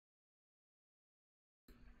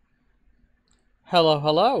Hello,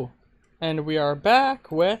 hello, and we are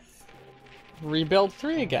back with Rebuild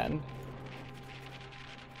 3 again.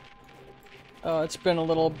 It's been a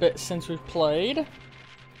little bit since we've played.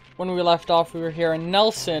 When we left off, we were here in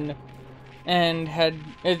Nelson, and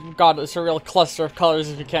God, it's a real cluster of colors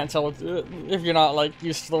if you can't tell, if you're not, like,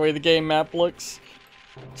 used to the way the game map looks.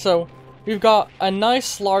 So, we've got a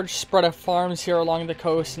nice large spread of farms here along the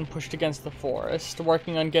coast and pushed against the forest,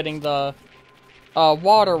 working on getting the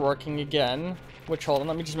water working again. Which, hold on,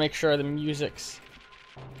 let me just make sure the music's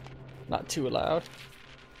not too loud.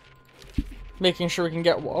 Making sure we can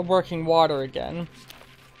get working water again.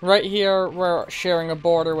 Right here, we're sharing a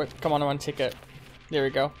border with, come on, I want to take it. There we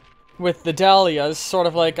go. With the Dahlias, sort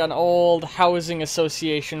of like an old housing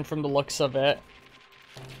association from the looks of it.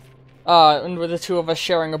 And with the two of us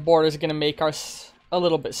sharing a border is going to make us a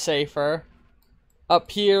little bit safer. Up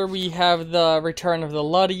here, we have the return of the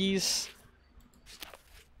Luddies.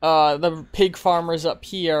 The pig farmers up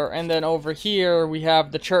here, and then over here we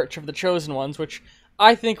have the Church of the Chosen Ones, which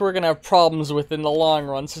I think we're gonna have problems with in the long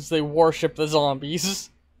run since they worship the zombies.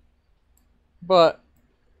 But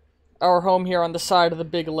our home here on the side of the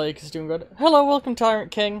big lake is doing good. Hello, welcome Tyrant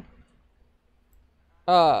King.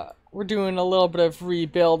 We're doing a little bit of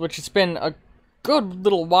rebuild, which it's been a good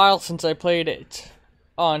little while since I played it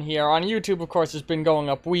on here. On YouTube, of course, it's been going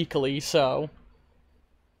up weekly, so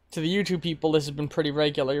to the YouTube people, this has been pretty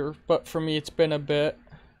regular, but for me, it's been a bit.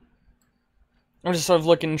 I'm just sort of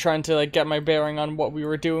looking and trying to, like, get my bearing on what we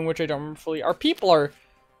were doing, which I don't remember fully. Our people are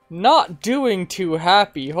not doing too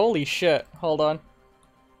happy. Holy shit. Hold on.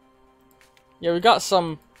 Yeah, we got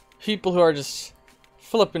some people who are just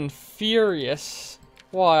flippin' furious.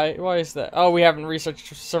 Why? Why is that? Oh, we haven't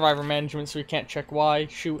researched survivor management, so we can't check why.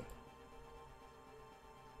 Shoot.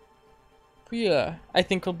 Yeah, I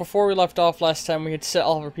think before we left off last time, we had set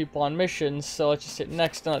all of our people on missions, so let's just hit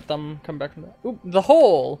next and let them come back from that. Oop, the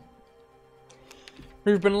hole!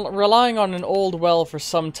 We've been relying on an old well for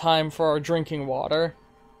some time for our drinking water.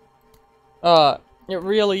 It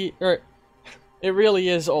really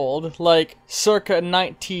is old, like circa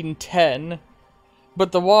 1910,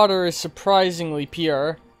 but the water is surprisingly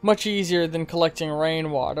pure, much easier than collecting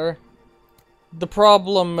rainwater. The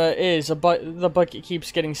problem is the bucket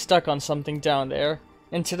keeps getting stuck on something down there,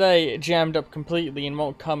 and today it jammed up completely and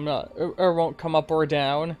won't come up or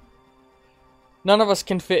down. None of us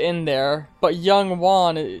can fit in there, but young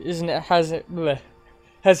Juan has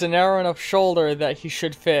a narrow enough shoulder that he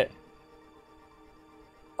should fit.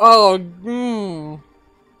 Oh,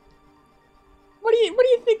 What do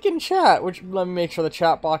you think in chat? Let me make sure the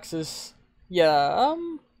chat box is, yeah,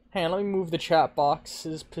 hang on, let me move the chat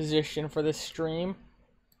box's position for this stream.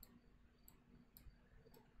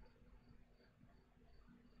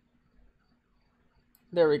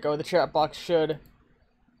 There we go, the chat box should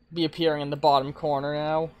be appearing in the bottom corner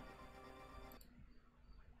now.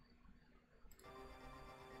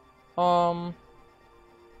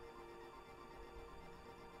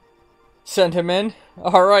 Send him in?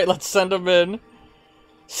 Alright, let's send him in.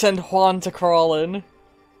 Send Juan to crawl in.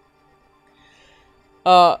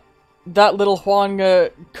 That little Juan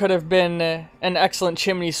could have been an excellent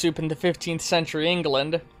chimney sweep in the 15th century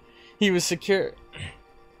England. He was secure.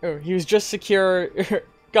 Oh, he was just secure.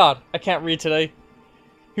 God, I can't read today.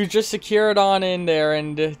 He was just secured on in there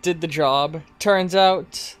and did the job. Turns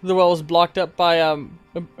out the well was blocked up by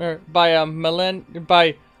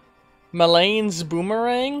Malane's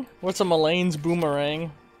boomerang. What's a Malane's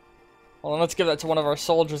boomerang? Well, let's give that to one of our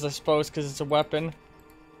soldiers, I suppose, because it's a weapon.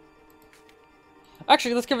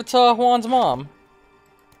 Actually, let's give it to Juan's mom.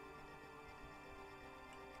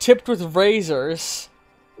 Tipped with razors.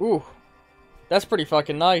 Ooh. That's pretty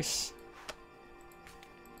fucking nice.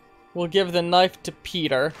 We'll give the knife to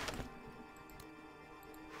Peter.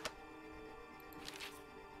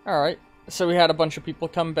 Alright. So we had a bunch of people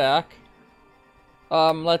come back.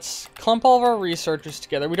 Let's clump all of our researchers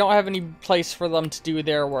together. We don't have any place for them to do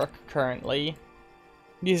their work currently.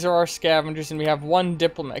 These are our scavengers, and we have one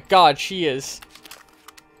diplomat. God, she is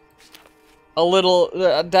a little,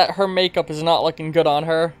 that her makeup is not looking good on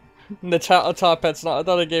her. The top hat's not, I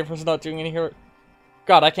thought I gave her is not doing any her.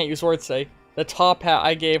 God, I can't use words today. The top hat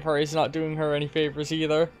I gave her is not doing her any favors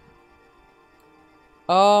either.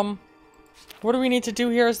 What do we need to do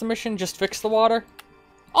here as the mission? Just fix the water?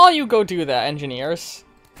 Oh, you go do that, engineers.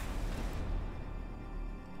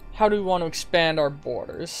 How do we want to expand our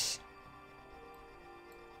borders?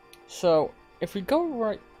 So, if we go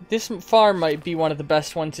right, this farm might be one of the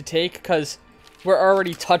best ones to take, because we're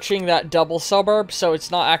already touching that double suburb, so it's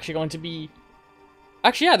not actually going to be...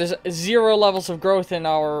 Actually, yeah, there's 0 levels of growth in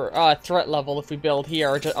our threat level if we build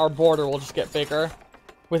here. Our border will just get bigger.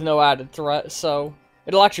 with no added threat, so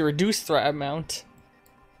it'll actually reduce threat amount.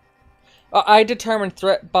 I determine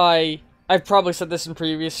threat by... I've probably said this in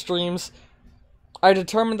previous streams. I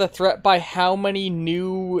determine the threat by how many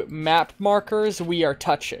new map markers we are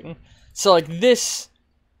touching. So like this,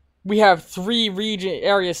 we have 3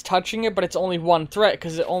 areas touching it, but it's only 1 threat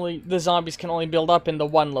because the zombies can only build up in the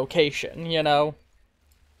 1 location, you know?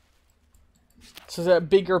 So that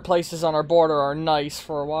bigger places on our border are nice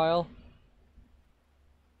for a while.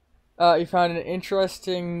 You found an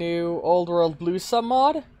interesting new Old World Blue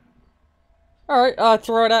submod? Alright,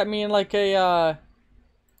 throw it at me in like a,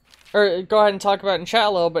 or go ahead and talk about it in chat a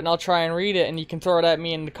little bit and I'll try and read it, and you can throw it at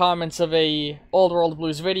me in the comments of a Old World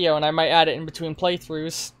Blues video and I might add it in between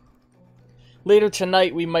playthroughs. Later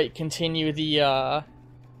tonight we might continue the,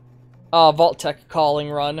 Vault Tech calling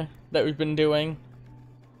run that we've been doing.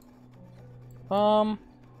 We're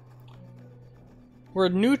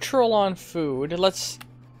neutral on food. Let's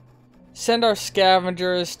send our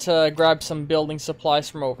scavengers to grab some building supplies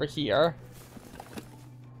from over here.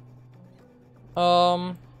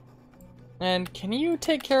 And can you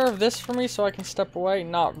take care of this for me so I can step away?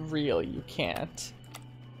 Not really, you can't.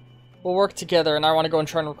 We'll work together, and I want to go and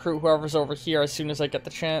try and recruit whoever's over here as soon as I get the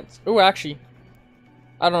chance. Ooh, actually,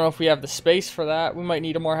 I don't know if we have the space for that. We might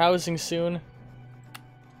need more housing soon.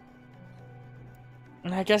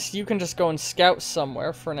 And I guess you can just go and scout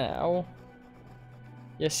somewhere for now.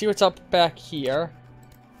 Yeah, see what's up back here.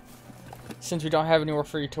 Since we don't have anywhere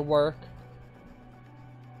for you to work.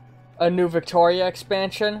 A New Victoria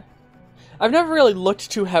expansion. I've never really looked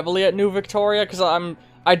too heavily at New Victoria because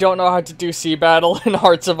I don't know how to do Sea Battle in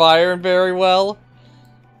Hearts of Iron very well.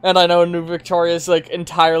 And I know New Victoria is like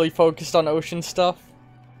entirely focused on ocean stuff.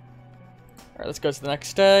 Alright, let's go to the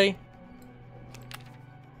next day.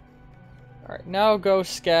 Alright, now go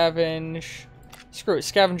scavenge. Screw it,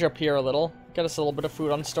 scavenge up here a little. Get us a little bit of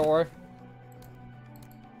food on store.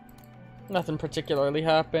 Nothing particularly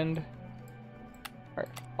happened. Alright,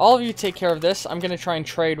 all of you take care of this. I'm gonna try and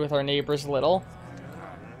trade with our neighbors a little.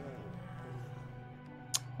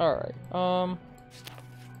 Alright,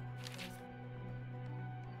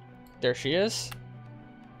 there she is.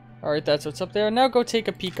 Alright, that's what's up there. Now go take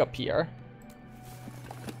a peek up here.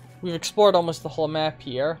 We've explored almost the whole map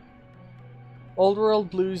here. Old World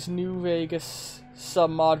Blues New Vegas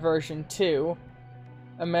submod version 2.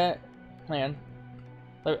 Man,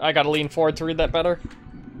 I gotta lean forward to read that better.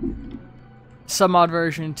 Submod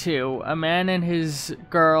version 2. A man and his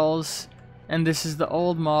girls, and this is the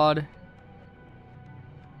old mod.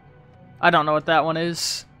 I don't know what that one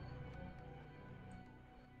is.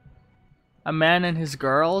 A man and his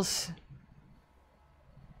girls?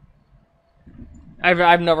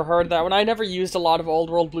 I've never heard that one. I never used a lot of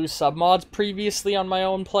Old World Blue submods previously on my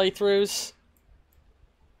own playthroughs.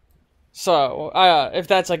 So, if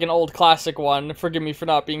that's like an old classic one, forgive me for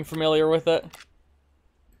not being familiar with it.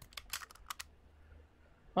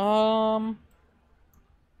 Where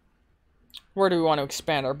do we want to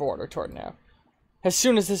expand our border toward now? As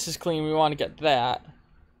soon as this is clean, we want to get that.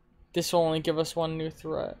 This will only give us 1 new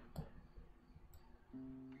threat.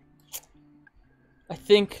 I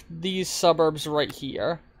think these suburbs right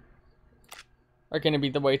here are going to be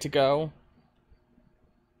the way to go.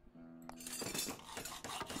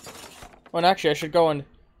 Well, and actually, I should go and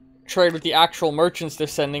trade with the actual merchants they're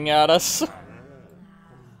sending at us.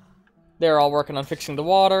 They're all working on fixing the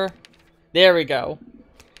water. There we go.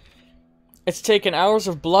 It's taken hours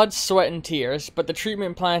of blood, sweat, and tears, but the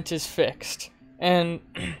treatment plant is fixed. And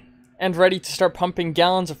ready to start pumping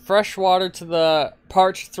gallons of fresh water to the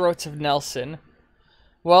parched throats of Nelson.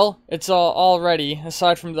 Well, it's all ready,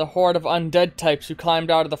 aside from the horde of undead types who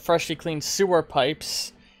climbed out of the freshly cleaned sewer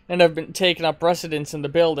pipes and have been taken up residence in the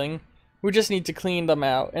building. We just need to clean them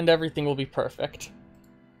out, and everything will be perfect.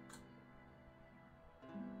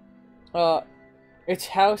 It's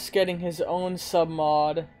House getting his own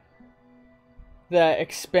submod that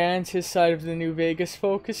expands his side of the New Vegas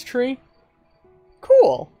focus tree.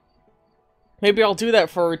 Cool. Maybe I'll do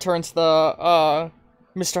that for a return to the,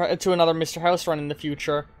 to another Mr. House run in the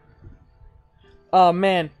future.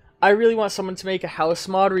 Man, I really want someone to make a house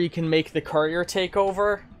mod where you can make the courier take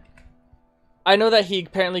over. I know that he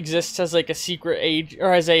apparently exists as like a secret age,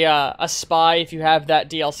 or as a spy if you have that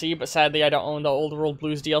DLC, but sadly I don't own the Old World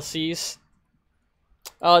Blues DLCs.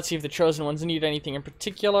 Let's see if the Chosen Ones need anything in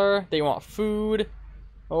particular. They want food.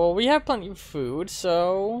 Well, we have plenty of food,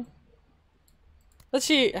 so... Let's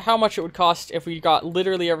see how much it would cost if we got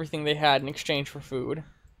literally everything they had in exchange for food.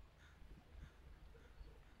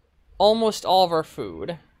 Almost all of our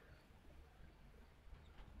food.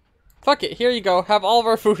 Fuck it, here you go. Have all of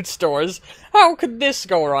our food stores. How could this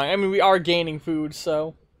go wrong? I mean, we are gaining food,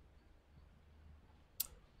 so...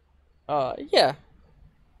 Yeah.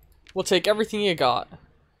 We'll take everything you got.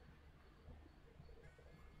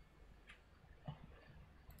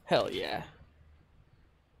 Hell yeah.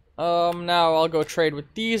 Now I'll go trade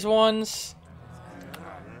with these ones.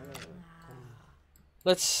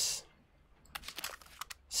 Let's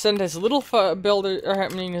send as little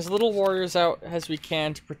his little warriors out as we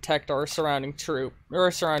can to protect our surrounding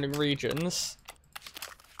regions.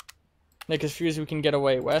 Make as few as we can get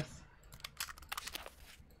away with.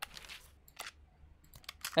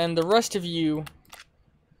 And the rest of you,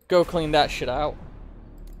 go clean that shit out.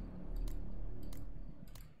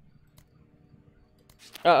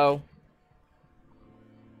 Uh-oh.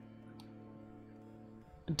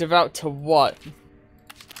 Devout to what?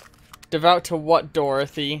 Devout to what,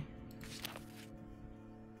 Dorothy?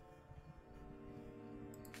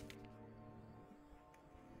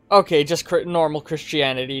 Okay, just normal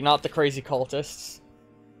Christianity, not the crazy cultists.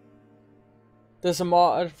 There's a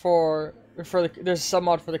mod there's some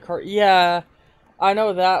mod for the car. Yeah, I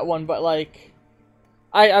know that one, but like,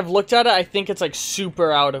 I've looked at it. I think it's like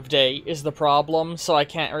super out of date is the problem, so I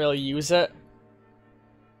can't really use it.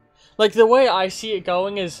 Like the way I see it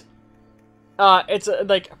going is, it's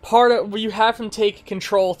like part of you have him take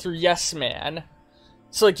control through Yes Man.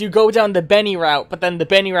 So like you go down the Benny route, but then the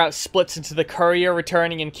Benny route splits into the courier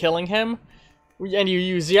returning and killing him, and you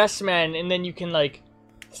use Yes Man, and then you can like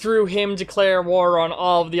through him declare war on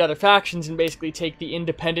all of the other factions and basically take the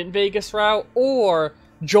independent Vegas route, or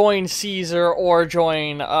join Caesar or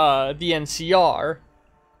join the NCR.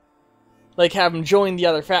 Like have him join the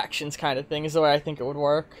other factions kind of thing is the way I think it would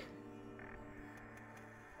work.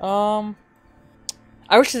 I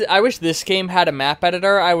wish this game had a map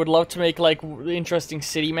editor. I would love to make like interesting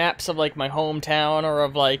city maps of like my hometown or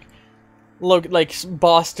of like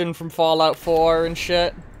Boston from Fallout 4 and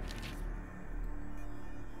shit.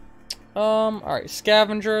 Alright,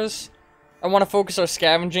 scavengers. I want to focus our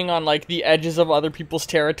scavenging on like the edges of other people's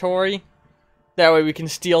territory. That way we can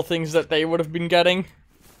steal things that they would have been getting.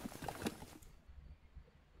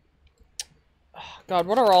 God,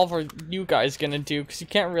 what are all of you guys gonna do? Because you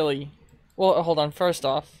can't really... Well, hold on, first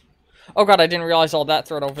off. Oh god, I didn't realize all that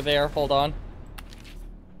thread over there. Hold on.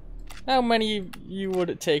 How many you would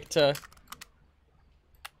it take to...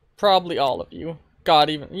 Probably all of you. God,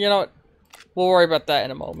 even... You know what? We'll worry about that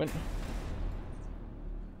in a moment.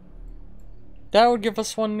 That would give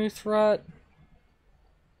us one new threat.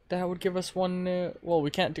 That would give us one new... Well, we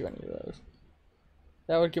can't do any of those.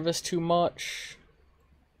 That would give us too much.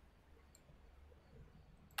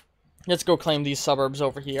 Let's go claim these suburbs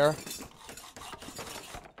over here.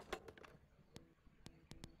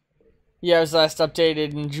 Yeah, it was last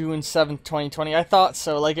updated in June 7th, 2020. I thought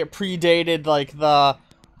so. Like, it predated, like, the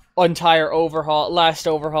entire last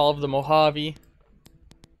overhaul of the Mojave.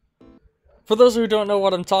 For those who don't know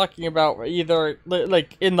what I'm talking about, either,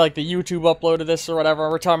 like, in, like, the YouTube upload of this or whatever,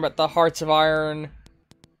 we're talking about the Hearts of Iron,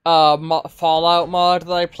 Fallout mod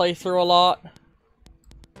that I play through a lot.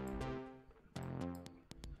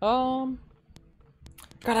 God,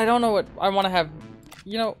 I don't know what I want to have,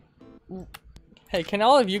 you know... Hey, can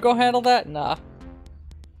all of you go handle that? Nah.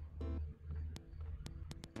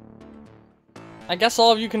 I guess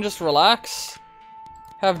all of you can just relax.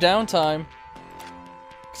 Have downtime.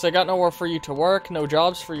 Because I got nowhere for you to work, no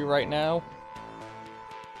jobs for you right now.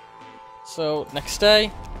 So, next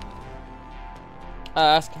day.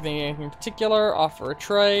 Ask if they need anything in particular, offer a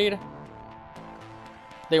trade.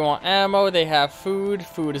 They want ammo, they have food.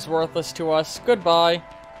 Food is worthless to us. Goodbye.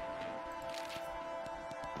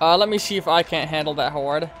 Let me see if I can't handle that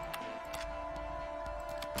horde.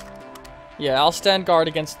 Yeah, I'll stand guard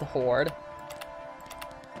against the horde.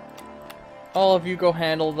 All of you go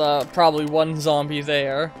handle the probably one zombie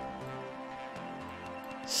there.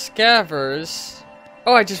 Scavers.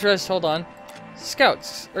 Oh, I just realized, hold on.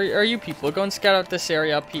 Scouts, are you people? Go and scout out this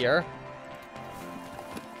area up here.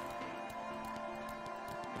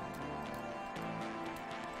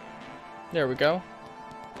 There we go.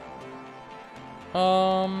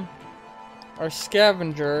 Our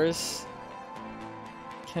scavengers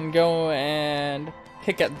can go and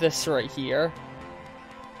pick at this right here.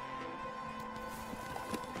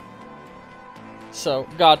 So,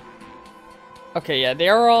 God. Okay, yeah, they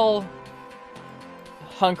are all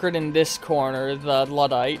hunkered in this corner, the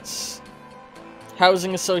Luddites.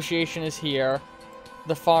 Housing Association is here.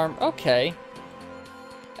 The farm, okay.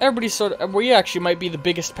 Everybody's sort of, we actually might be the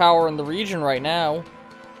biggest power in the region right now.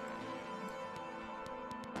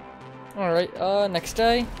 Alright, next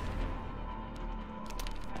day.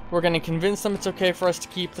 We're gonna convince them it's okay for us to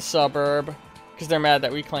keep the suburb, because they're mad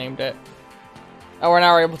that we claimed it. And we're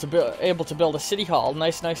now able to build a city hall.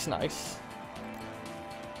 Nice, nice, nice.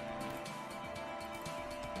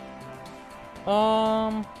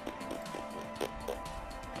 Hold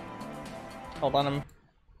on,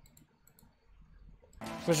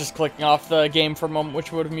 I was just clicking off the game for a moment,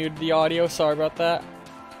 which would have muted the audio. Sorry about that.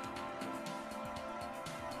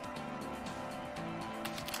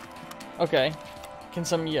 Okay. Can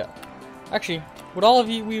some, yeah. Actually, would all of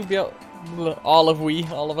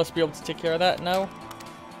us be able to take care of that? No?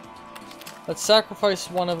 Let's sacrifice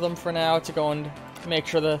one of them for now to go and make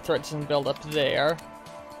sure the threat doesn't build up there.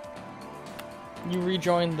 You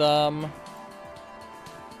rejoin them.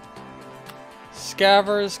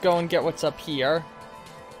 Scavers, go and get what's up here.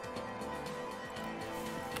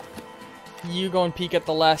 You go and peek at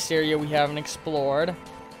the last area we haven't explored.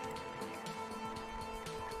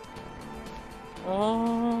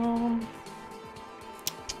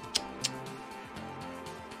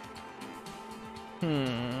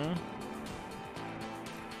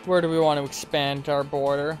 Where do we want to expand our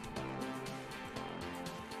border?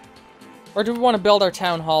 Or do we want to build our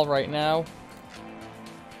town hall right now?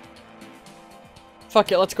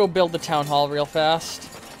 Fuck it, let's go build the town hall real fast.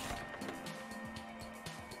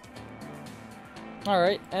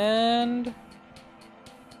 Alright, and...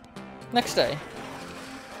 next day.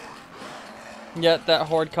 Yet that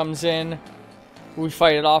horde comes in. We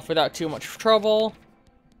fight it off without too much trouble.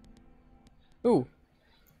 Ooh.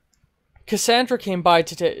 Cassandra came by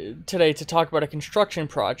today to talk about a construction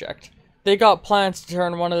project. They got plans to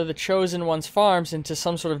turn one of the Chosen One's farms into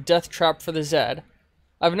some sort of death trap for the Zed.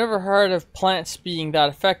 I've never heard of plants being that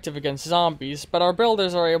effective against zombies, but our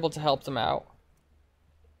builders are able to help them out.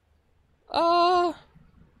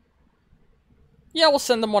 Yeah, we'll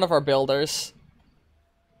send them one of our builders.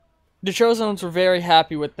 The Chosen Ones were very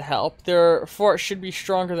happy with the help. Their fort should be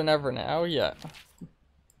stronger than ever now, yeah.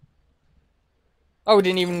 Oh, we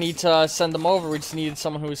didn't even need to send them over, we just needed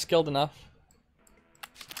someone who was skilled enough.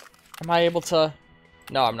 Am I able to...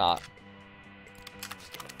 No, I'm not.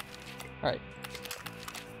 Alright.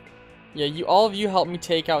 Yeah, all of you help me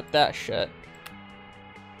take out that shit.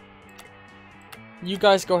 You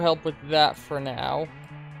guys go help with that for now.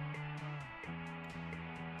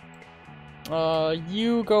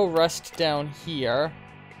 You go rest down here.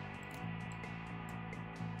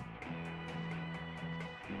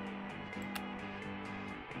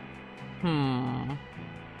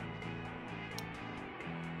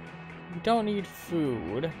 We don't need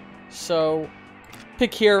food, so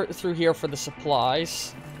pick through here for the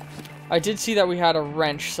supplies. I did see that we had a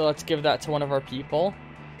wrench, so let's give that to one of our people.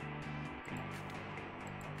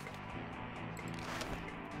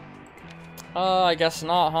 I guess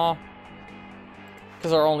not, huh?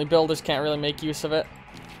 Because our only builders can't really make use of it.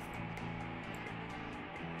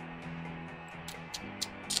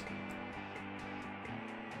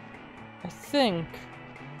 I think...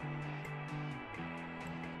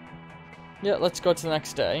 yeah, let's go to the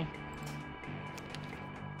next day.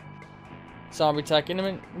 Zombie tech.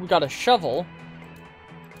 We got a shovel.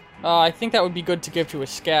 I think that would be good to give to a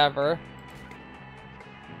scaver.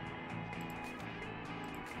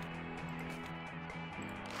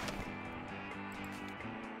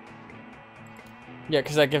 Yeah,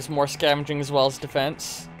 because that gives more scavenging as well as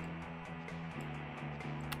defense.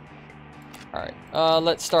 Alright,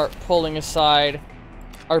 let's start pulling aside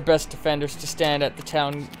our best defenders to stand at the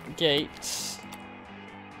town gates.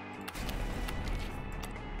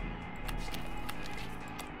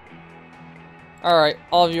 Alright,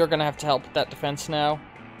 all of you are going to have to help with that defense now.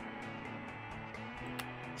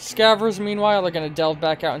 Scavers, meanwhile, are going to delve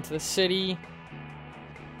back out into the city.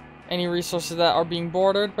 Any resources that are being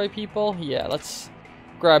bordered by people? Yeah, let's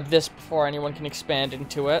grab this before anyone can expand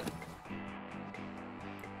into it.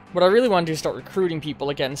 What I really want to do is start recruiting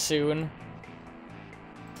people again soon.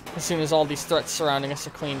 As soon as all these threats surrounding us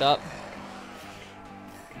are cleaned up.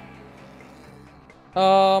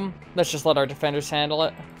 Let's just let our defenders handle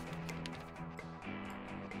it.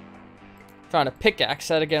 Found a pickaxe.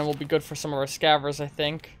 That again will be good for some of our scavers, I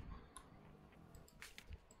think.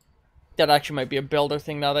 That actually might be a builder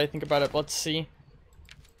thing now that I think about it. Let's see.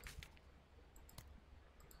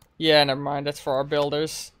 Yeah, never mind. That's for our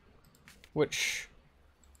builders. Which,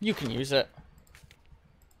 you can use it.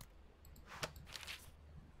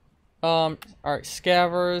 Alright,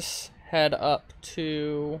 scavers, head up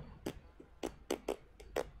to...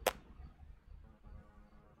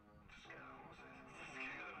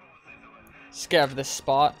 scav this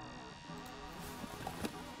spot.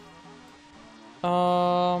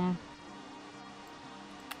 Alright,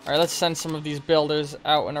 let's send some of these builders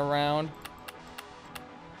out and around.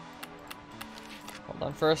 Hold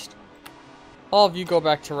on first. All of you go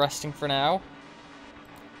back to resting for now.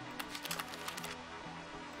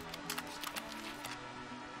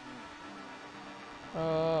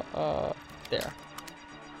 there.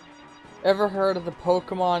 Ever heard of the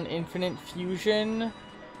Pokemon Infinite Fusion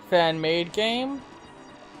fan-made game?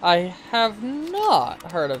 I have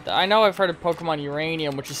not heard of that. I know I've heard of Pokemon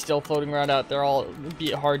Uranium, which is still floating around out there,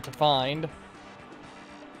 albeit hard to find.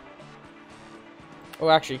 Oh,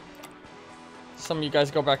 actually, some of you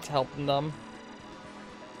guys go back to helping them.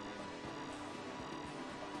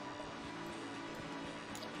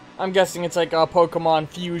 I'm guessing it's like a Pokemon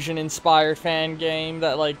Fusion-inspired fan game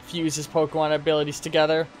that, like, fuses Pokemon abilities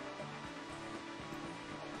together.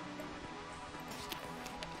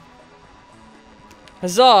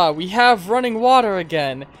 Huzzah! We have running water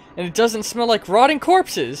again, and it doesn't smell like rotting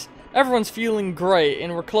corpses! Everyone's feeling great,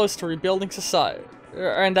 and we're close to rebuilding society.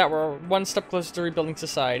 And that we're one step closer to rebuilding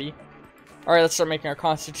society. Alright, let's start making our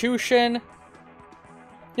constitution.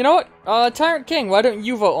 You know what? Tyrant King, why don't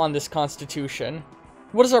you vote on this constitution?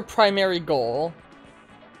 What is our primary goal?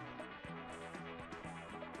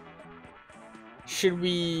 Should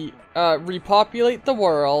we repopulate the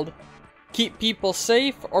world, keep people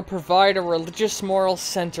safe, or provide a religious moral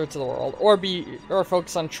center to the world, or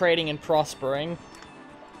focus on trading and prospering?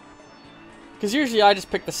 Because usually I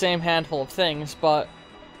just pick the same handful of things, but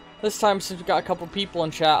this time since we've got a couple people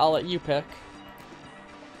in chat, I'll let you pick.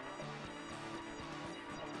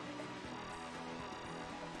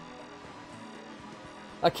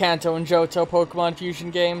 A Kanto and Johto Pokemon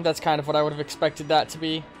Fusion game, that's kind of what I would have expected that to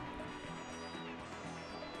be.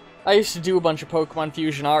 I used to do a bunch of Pokemon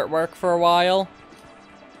Fusion artwork for a while,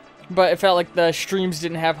 but it felt like the streams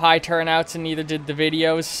didn't have high turnouts and neither did the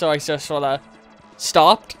videos, so I just sort of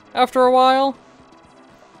stopped after a while.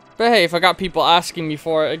 But hey, if I got people asking me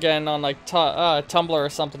for it again on like Tumblr or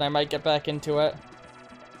something, I might get back into it.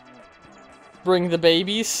 Bring the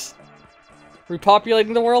babies.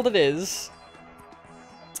 Repopulating the world it is.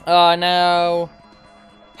 Now,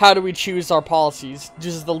 how do we choose our policies?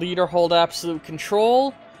 Does the leader hold absolute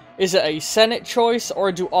control? Is it a Senate choice,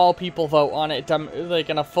 or do all people vote on it, like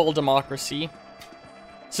in a full democracy?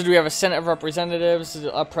 So do we have a Senate of Representatives,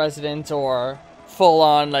 a president, or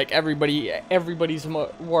full-on, like, everybody's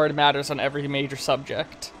word matters on every major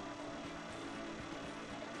subject?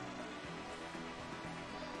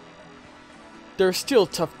 There are still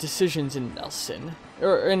tough decisions in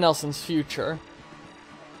Nelson's future.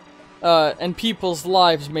 And people's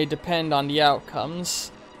lives may depend on the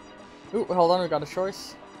outcomes. Ooh, hold on, we got a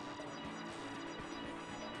choice.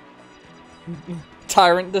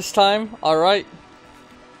 Tyrant this time, alright.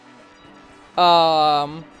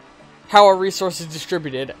 How are resources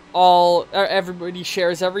distributed? Everybody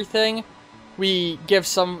shares everything. We give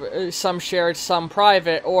some shared, some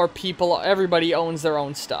private, or everybody owns their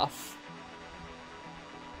own stuff.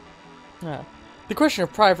 Yeah. The question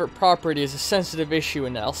of private property is a sensitive issue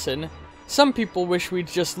in Nelson. Some people wish we'd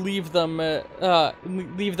just leave them and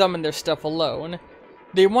their stuff alone.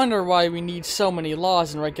 They wonder why we need so many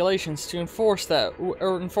laws and regulations to enforce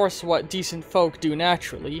what decent folk do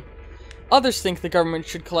naturally. Others think the government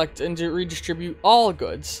should collect and redistribute all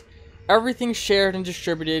goods. Everything shared and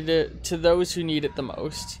distributed to those who need it the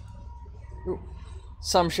most. Ooh.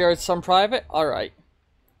 Some shared, some private? Alright.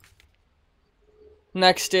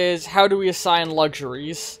 Next is, how do we assign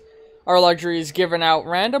luxuries? Are luxuries given out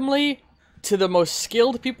randomly? To the most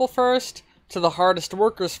skilled people first? To the hardest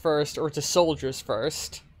workers first? Or to soldiers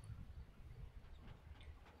first?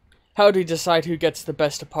 How do we decide who gets the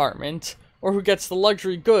best apartment? Or who gets the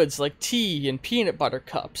luxury goods like tea and peanut butter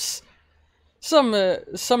cups?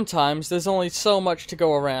 Sometimes there's only so much to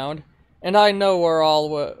go around, and I know we're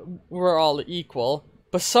all equal,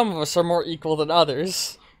 but some of us are more equal than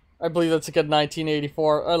others. I believe that's a good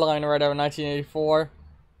 1984, a line right out of 1984.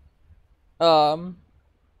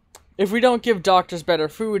 If we don't give doctors better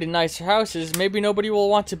food and nicer houses, maybe nobody will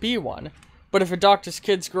want to be one. But if a doctor's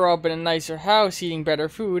kids grow up in a nicer house eating better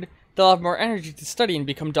food, they'll have more energy to study and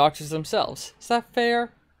become doctors themselves. Is that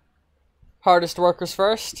fair? Hardest workers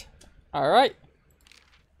first? Alright.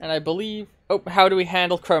 And I believe... Oh, how do we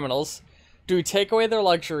handle criminals? Do we take away their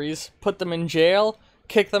luxuries, put them in jail,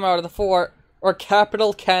 kick them out of the fort, or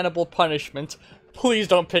capital cannibal punishment? Please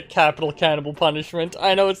don't pick capital cannibal punishment.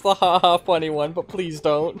 I know it's the haha funny one, but please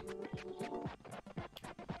don't.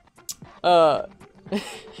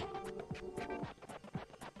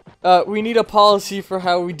 We need a policy for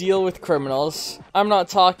how we deal with criminals. I'm not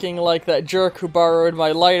talking like that jerk who borrowed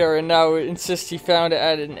my lighter and now insists he found it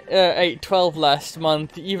at an 812 last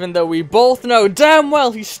month, even though we both know damn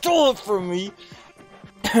well he stole it from me.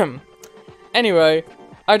 Anyway,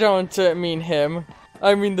 I don't mean him.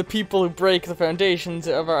 I mean the people who break the foundations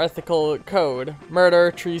of our ethical code.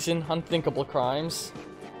 Murder, treason, unthinkable crimes.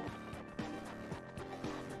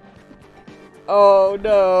 Oh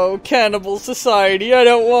no, cannibal society, I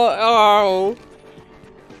don't want- oh.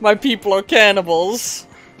 My people are cannibals.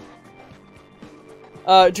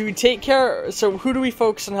 Do we take care- so who do we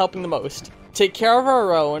focus on helping the most? Take care of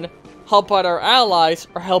our own, help out our allies,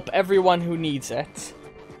 or help everyone who needs it?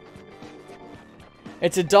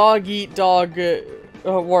 It's a dog-eat-dog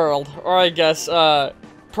world, or I guess,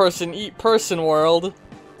 person-eat-person world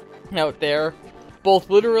out there, both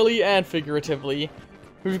literally and figuratively.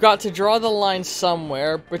 We've got to draw the line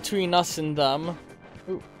somewhere between us and them.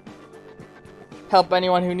 Ooh. Help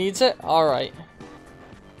anyone who needs it? Alright.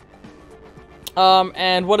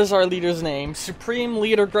 And what is our leader's name? Supreme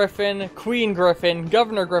Leader Griffin, Queen Griffin,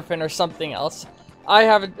 Governor Griffin, or something else?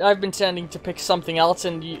 I've been tending to pick something else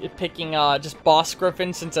and picking, just Boss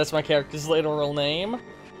Griffin, since that's my character's literal name.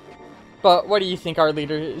 But what do you think our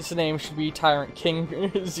leader's name should be? Tyrant King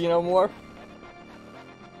Xenomorph?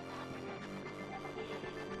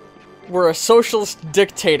 We're a socialist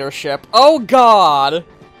dictatorship. Oh god!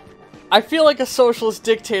 I feel like a socialist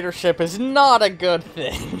dictatorship is not a good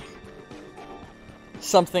thing.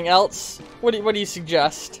 Something else? What do you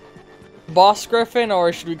suggest? Boss Griffin,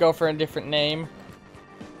 or should we go for a different name?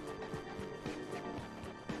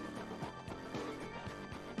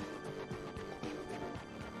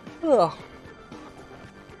 Ugh.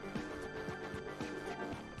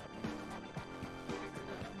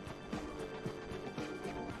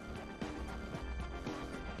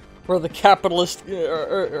 We're the capitalist,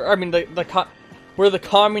 I mean we're the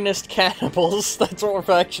communist cannibals. That's what our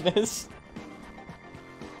faction is.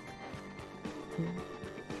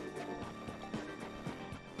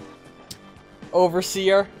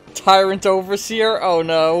 Overseer? Tyrant Overseer? Oh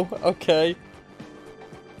no. Okay.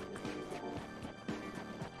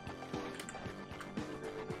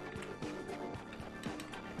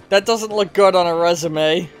 That doesn't look good on a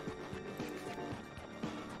resume.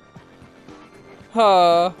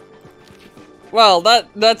 Huh. Well,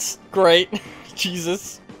 that's great.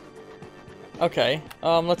 Jesus. Okay.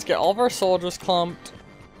 Let's get all of our soldiers clumped.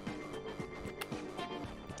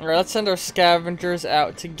 Alright, let's send our scavengers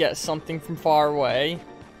out to get something from far away.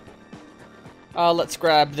 Let's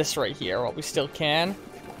grab this right here while we still can.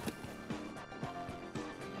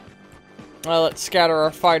 Let's scatter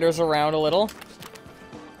our fighters around a little.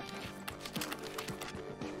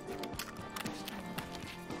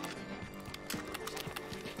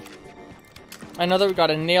 I know that we got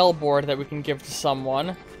a nail board that we can give to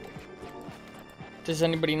someone. Does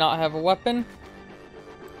anybody not have a weapon?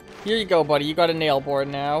 Here you go, buddy. You got a nail board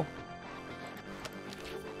now.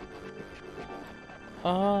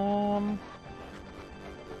 So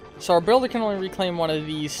our builder can only reclaim one of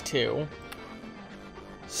these two.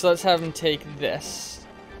 So let's have him take this.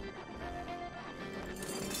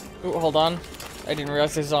 Ooh, hold on. I didn't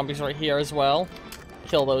realize there's zombies right here as well.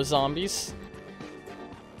 Kill those zombies.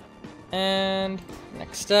 And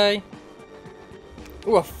next day.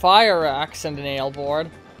 Ooh, a fire axe and a nail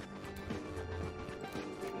board.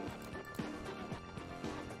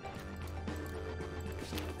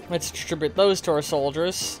 Let's distribute those to our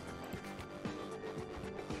soldiers.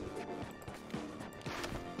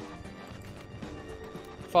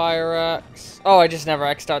 Fire axe. Oh, I just never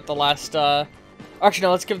X'd out the last, Actually,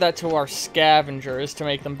 no, let's give that to our scavengers to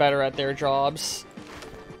make them better at their jobs.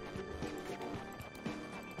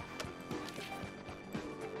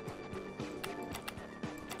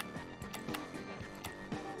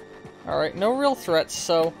 Alright, no real threats,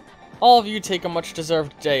 so all of you take a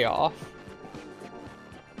much-deserved day off.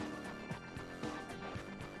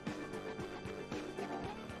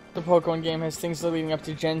 The Pokemon game has things leading up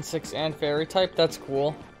to Gen 6 and Fairy type. That's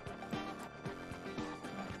cool.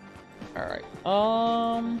 Alright,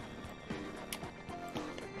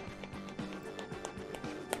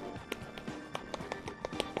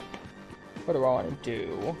 what do I want to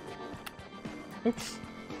do? Oops.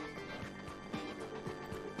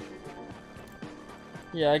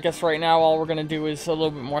 Yeah, I guess right now all we're gonna do is a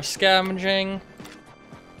little bit more scavenging.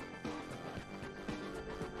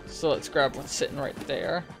 So let's grab what's sitting right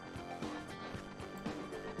there.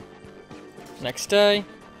 Next day.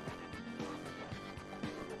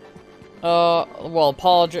 Well,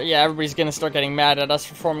 apologize. Yeah, everybody's gonna start getting mad at us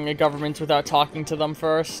for forming a government without talking to them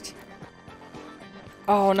first.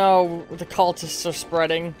 Oh no, the cultists are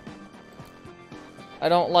spreading. I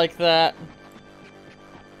don't like that.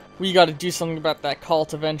 We gotta do something about that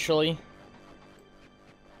cult eventually.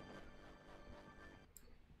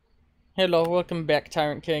 Hello, welcome back,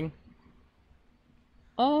 Tyrant King.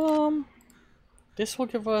 This will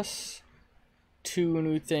give us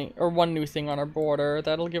one new thing on our border.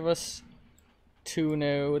 That'll give us 2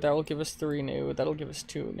 new. That will give us 3 new. That'll give us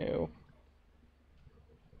 2 new.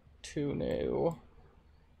 to new.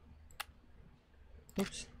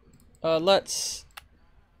 Oops. Let's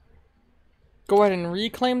go ahead and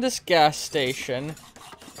reclaim this gas station.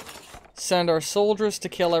 Send our soldiers to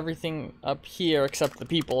kill everything up here, except the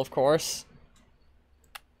people, of course.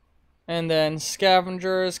 And then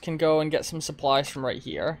scavengers can go and get some supplies from right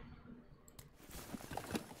here.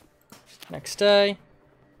 Next day.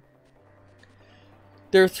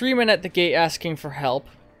 There are 3 men at the gate asking for help.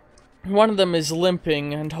 One of them is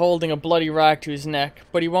limping and holding a bloody rag to his neck,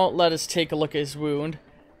 but he won't let us take a look at his wound.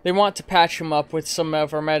 They want to patch him up with some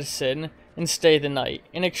of our medicine and stay the night.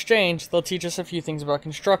 In exchange, they'll teach us a few things about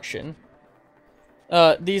construction.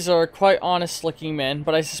 These are quite honest-looking men,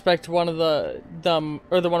 but I suspect one of the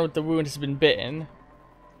one with the wound has been bitten.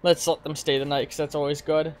 Let's let them stay the night, because that's always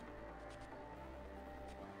good.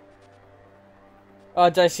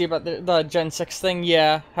 Did I see about the Gen 6 thing?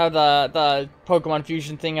 Yeah, how the Pokemon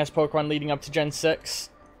Fusion thing has Pokemon leading up to Gen 6.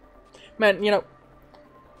 Man, you know,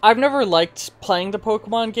 I've never liked playing the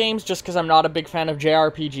Pokemon games just because I'm not a big fan of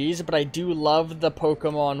JRPGs, but I do love the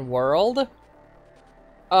Pokemon world.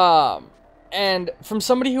 And from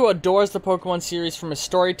somebody who adores the Pokemon series from a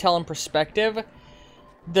storytelling perspective,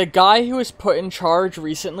 the guy who was put in charge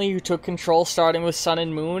recently, who took control starting with Sun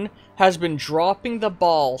and Moon, has been dropping the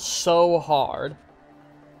ball so hard.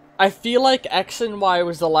 I feel like X and Y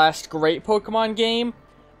was the last great Pokemon game,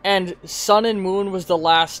 and Sun and Moon was the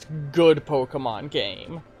last good Pokemon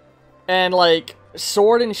game. And, like,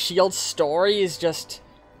 Sword and Shield's story is just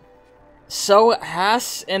so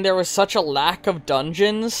ass, and there was such a lack of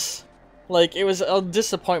dungeons. Like, it was a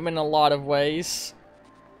disappointment in a lot of ways.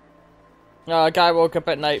 A guy woke up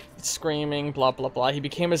at night screaming, blah blah blah. He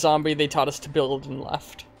became a zombie, they taught us to build and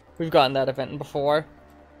left. We've gotten that event before.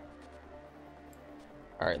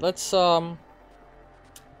 Alright, let's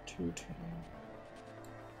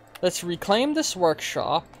reclaim this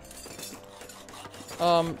workshop.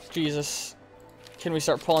 Jesus. Can we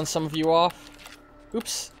start pulling some of you off?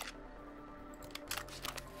 Oops.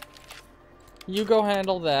 You go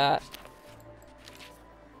handle that.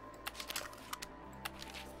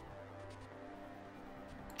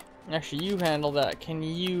 Actually, you handle that. Can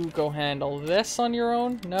you go handle this on your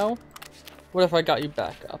own? No? What if I got you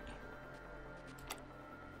back up?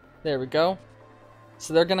 There we go.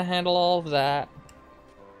 So they're gonna handle all of that.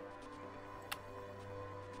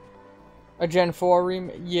 A Gen 4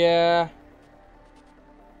 remake? Yeah.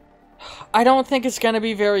 I don't think it's gonna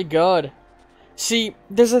be very good. See,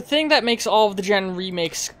 there's a thing that makes all of the Gen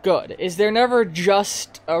remakes good, is they're never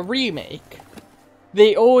just a remake.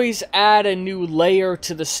 They always add a new layer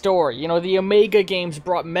to the story. You know, the Omega games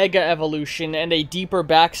brought Mega Evolution and a deeper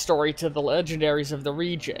backstory to the legendaries of the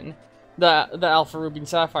region. The Alpha Ruby and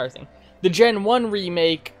Sapphire thing. The Gen 1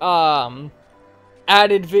 remake,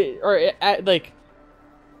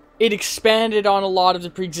 it expanded on a lot of the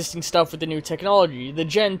pre-existing stuff with the new technology. The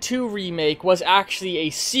Gen 2 remake was actually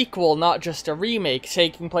a sequel, not just a remake,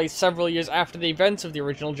 taking place several years after the events of the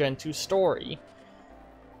original Gen 2 story.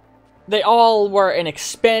 They all were an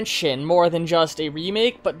expansion more than just a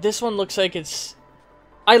remake, but this one looks like it's...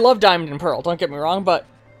 I love Diamond and Pearl, don't get me wrong, but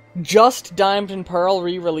just Diamond and Pearl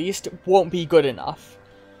re-released won't be good enough.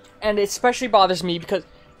 And it especially bothers me because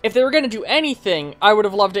if they were going to do anything, I would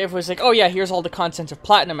have loved it if it was like, oh yeah, here's all the content of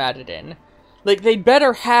Platinum added in. Like, they'd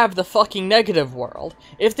better have the fucking negative world.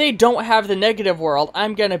 If they don't have the negative world,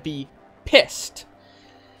 I'm gonna be pissed.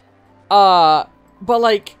 But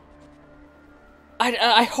like...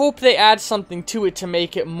 I hope they add something to it to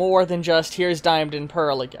make it more than just, here's Diamond and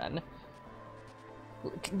Pearl again.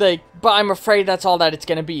 Like, but I'm afraid that's all that it's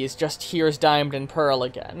gonna be, is just, here's Diamond and Pearl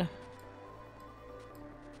again.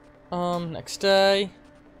 Next day.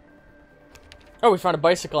 Oh, we found a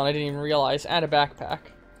bicycle and I didn't even realize, and a backpack.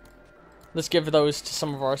 Let's give those to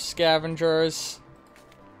some of our scavengers.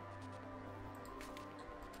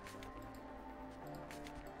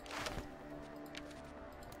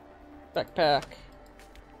 Backpack.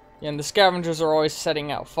 Yeah, and the scavengers are always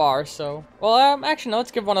setting out far, so... Well, actually, no,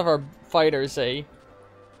 let's give one of our fighters a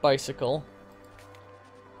bicycle.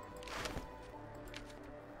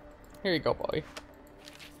 Here you go, boy.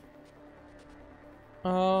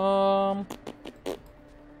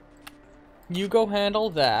 You go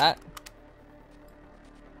handle that.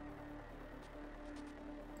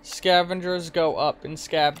 Scavengers go up and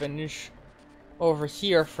scavenge over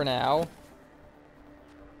here for now.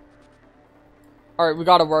 Alright, we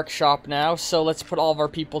got a workshop now, so let's put all of our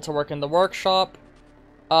people to work in the workshop.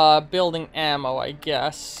 Building ammo, I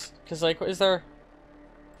guess. Because, like, is there...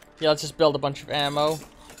 Yeah, let's just build a bunch of ammo.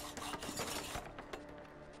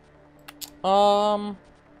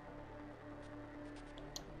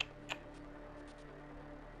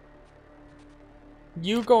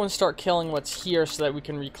 You go and start killing what's here so that we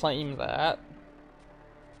can reclaim that.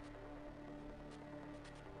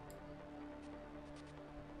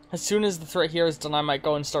 As soon as the threat here is done, I might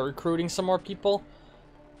go and start recruiting some more people.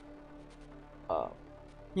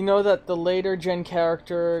 You know that the later gen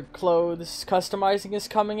character clothes customizing is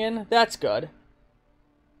coming in? That's good.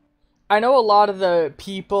 I know a lot of the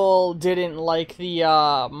people didn't like the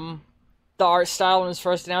art style when it was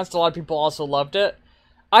first announced. A lot of people also loved it.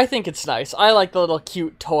 I think it's nice. I like the little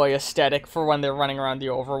cute toy aesthetic for when they're running around the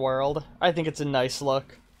overworld. I think it's a nice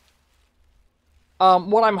look.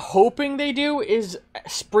 What I'm hoping they do is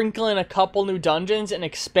sprinkle in a couple new dungeons and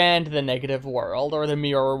expand the negative world, or the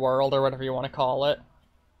mirror world, or whatever you want to call it.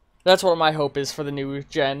 That's what my hope is for the new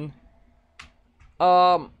gen.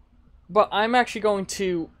 But I'm actually going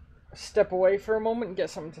to step away for a moment and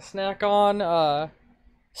get something to snack on,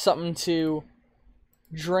 something to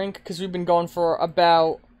drink, because we've been going for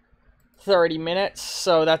about 30 minutes,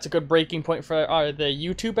 so that's a good breaking point for the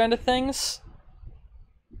YouTube end of things.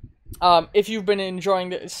 If you've been enjoying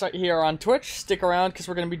this here on Twitch, stick around because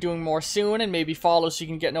we're going to be doing more soon, and maybe follow so you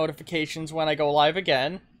can get notifications when I go live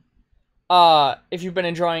again. If you've been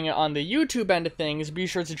enjoying it on the YouTube end of things, be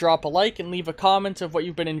sure to drop a like and leave a comment of what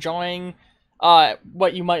you've been enjoying,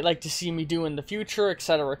 what you might like to see me do in the future,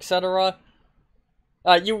 etc., etc.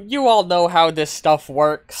 You all know how this stuff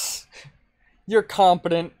works. You're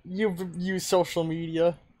competent. You've used social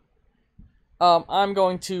media. I'm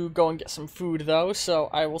going to go and get some food, though, so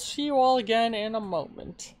I will see you all again in a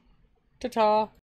moment. Ta-ta!